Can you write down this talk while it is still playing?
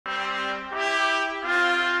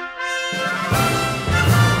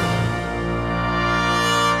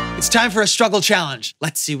time for a struggle challenge.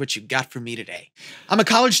 Let's see what you got for me today. I'm a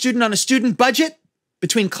college student on a student budget.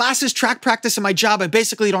 Between classes, track practice, and my job, I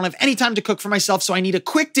basically don't have any time to cook for myself, so I need a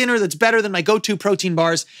quick dinner that's better than my go-to protein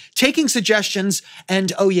bars, taking suggestions,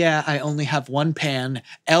 and oh yeah, I only have one pan,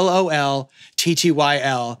 LOL,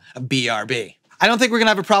 TTYL, BRB. I don't think we're gonna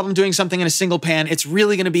have a problem doing something in a single pan. It's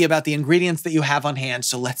really gonna be about the ingredients that you have on hand,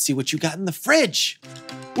 so let's see what you got in the fridge.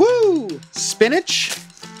 Woo! Spinach,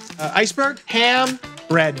 iceberg, ham,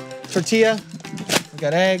 bread, tortilla, we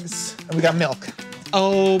got eggs, and we got milk.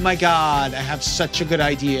 Oh my God, I have such a good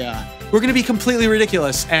idea. We're gonna be completely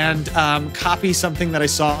ridiculous and copy something that I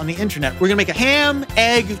saw on the internet. We're gonna make a ham,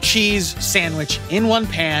 egg, cheese sandwich in one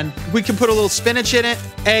pan. We can put a little spinach in it,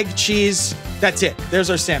 egg, cheese, that's it. There's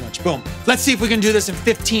our sandwich, boom. Let's see if we can do this in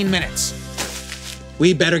 15 minutes.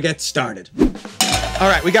 We better get started. All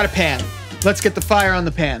right, we got a pan. Let's get the fire on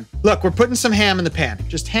the pan. Look, we're putting some ham in the pan.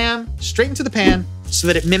 Just ham straight into the pan so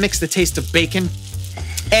that it mimics the taste of bacon.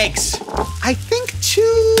 Eggs. I think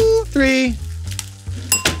 2, 3.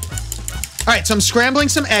 All right, so I'm scrambling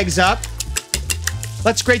some eggs up.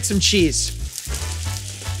 Let's grate some cheese.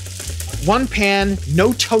 One pan,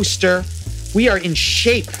 no toaster. We are in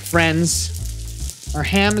shape, friends. Our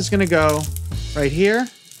ham is gonna go right here.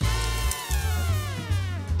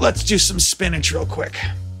 Let's do some spinach real quick.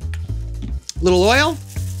 Little oil,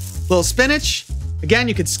 little spinach. Again,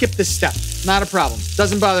 you could skip this step, not a problem.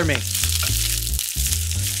 Doesn't bother me.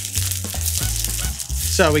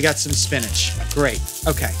 So we got some spinach. Great.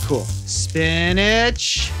 Okay, cool.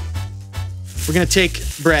 Spinach. We're gonna take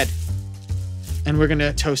bread and we're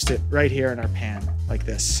gonna toast it right here in our pan like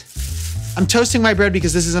this. I'm toasting my bread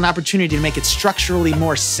because this is an opportunity to make it structurally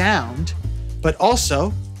more sound, but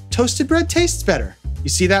also toasted bread tastes better. You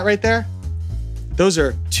see that right there? Those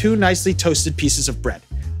are 2 nicely toasted pieces of bread.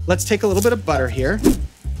 Let's take a little bit of butter here.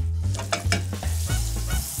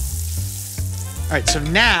 All right, so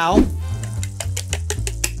now,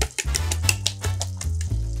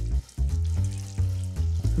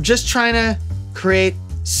 I'm just trying to create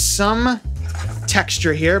some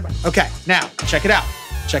texture here. Okay, now, check it out.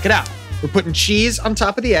 Check it out. We're putting cheese on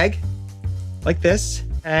top of the egg, like this,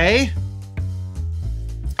 okay?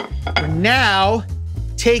 We're now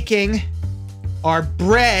taking our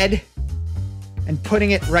bread and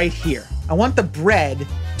putting it right here. I want the bread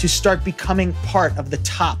to start becoming part of the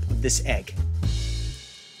top of this egg.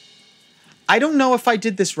 I don't know if I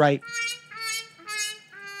did this right.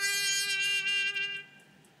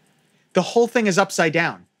 The whole thing is upside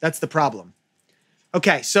down. That's the problem.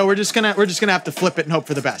 Okay, so we're just gonna have to flip it and hope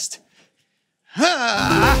for the best.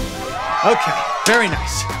 Okay, very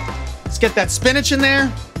nice. Let's get that spinach in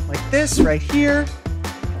there, like this, right here.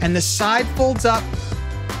 And the side folds up,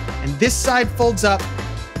 and this side folds up,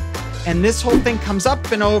 and this whole thing comes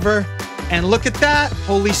up and over, and look at that,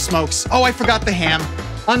 holy smokes. Oh, I forgot the ham.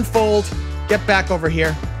 Unfold, get back over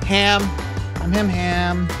here. Ham, ham, ham,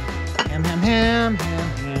 ham, ham, ham, ham, ham,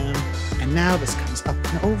 ham. And now this comes up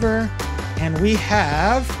and over, and we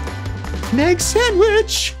have an egg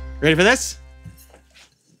sandwich. Ready for this?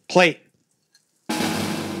 Plate.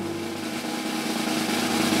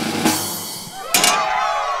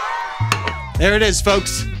 There it is,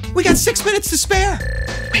 folks. We got 6 minutes to spare.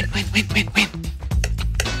 Win, win, win, win, win.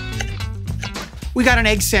 We got an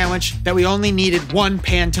egg sandwich that we only needed 1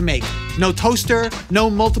 pan to make. No toaster,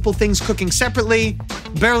 no multiple things cooking separately.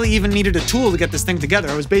 Barely even needed a tool to get this thing together.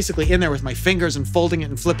 I was basically in there with my fingers and folding it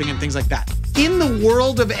and flipping and things like that. In the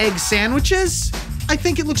world of egg sandwiches, I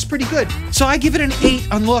think it looks pretty good. So I give it an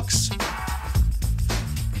 8 on looks.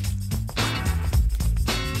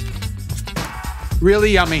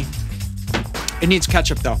 Really yummy. It needs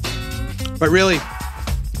ketchup though. But really,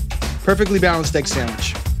 perfectly balanced egg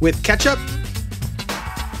sandwich. With ketchup,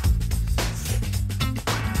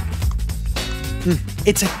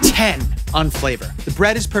 it's a 10 on flavor. The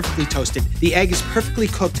bread is perfectly toasted. The egg is perfectly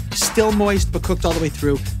cooked, still moist, but cooked all the way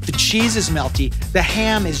through. The cheese is melty. The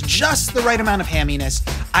ham is just the right amount of hamminess.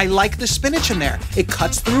 I like the spinach in there. It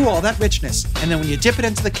cuts through all that richness. And then when you dip it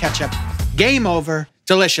into the ketchup, game over,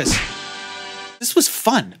 delicious. This was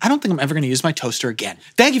fun. I don't think I'm ever gonna use my toaster again.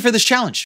 Thank you for this challenge.